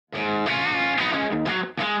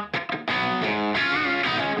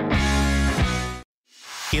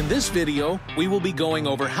In this video, we will be going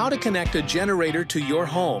over how to connect a generator to your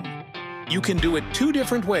home. You can do it two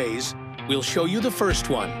different ways. We'll show you the first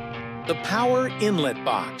one, the Power Inlet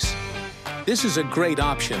Box. This is a great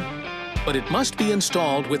option, but it must be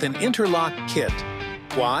installed with an Interlock Kit.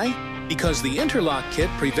 Why? Because the Interlock Kit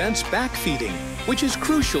prevents backfeeding, which is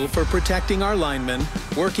crucial for protecting our linemen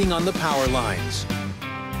working on the power lines.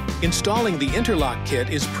 Installing the Interlock Kit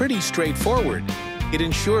is pretty straightforward. It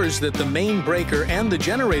ensures that the main breaker and the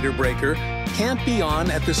generator breaker can't be on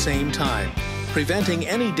at the same time, preventing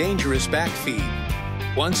any dangerous backfeed.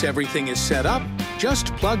 Once everything is set up,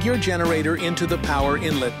 just plug your generator into the Power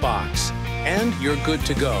Inlet Box, and you're good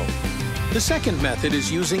to go. The second method is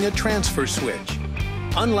using a transfer switch.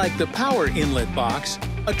 Unlike the Power Inlet Box,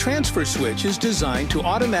 a transfer switch is designed to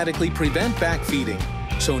automatically prevent backfeeding,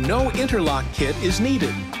 so no interlock kit is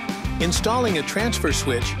needed. Installing a transfer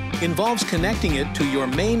switch involves connecting it to your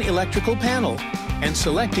main electrical panel and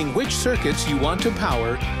selecting which circuits you want to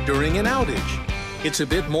power during an outage. It's a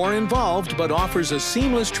bit more involved but offers a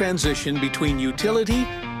seamless transition between utility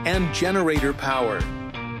and generator power.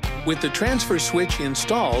 With the transfer switch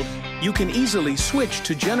installed, you can easily switch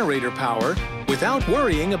to generator power without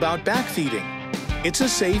worrying about backfeeding. It's a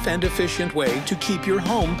safe and efficient way to keep your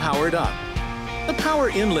home powered up. The Power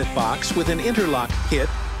Inlet Box with an interlock kit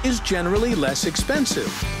is generally less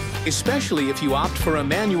expensive, especially if you opt for a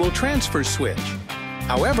manual transfer switch.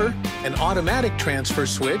 However, an automatic transfer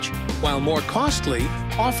switch, while more costly,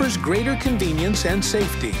 offers greater convenience and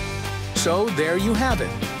safety. So there you have it.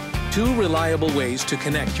 Two reliable ways to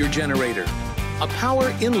connect your generator: a Power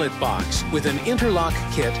Inlet Box with an interlock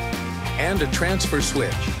kit and a transfer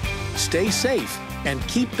switch. Stay safe and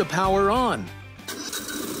keep the power on.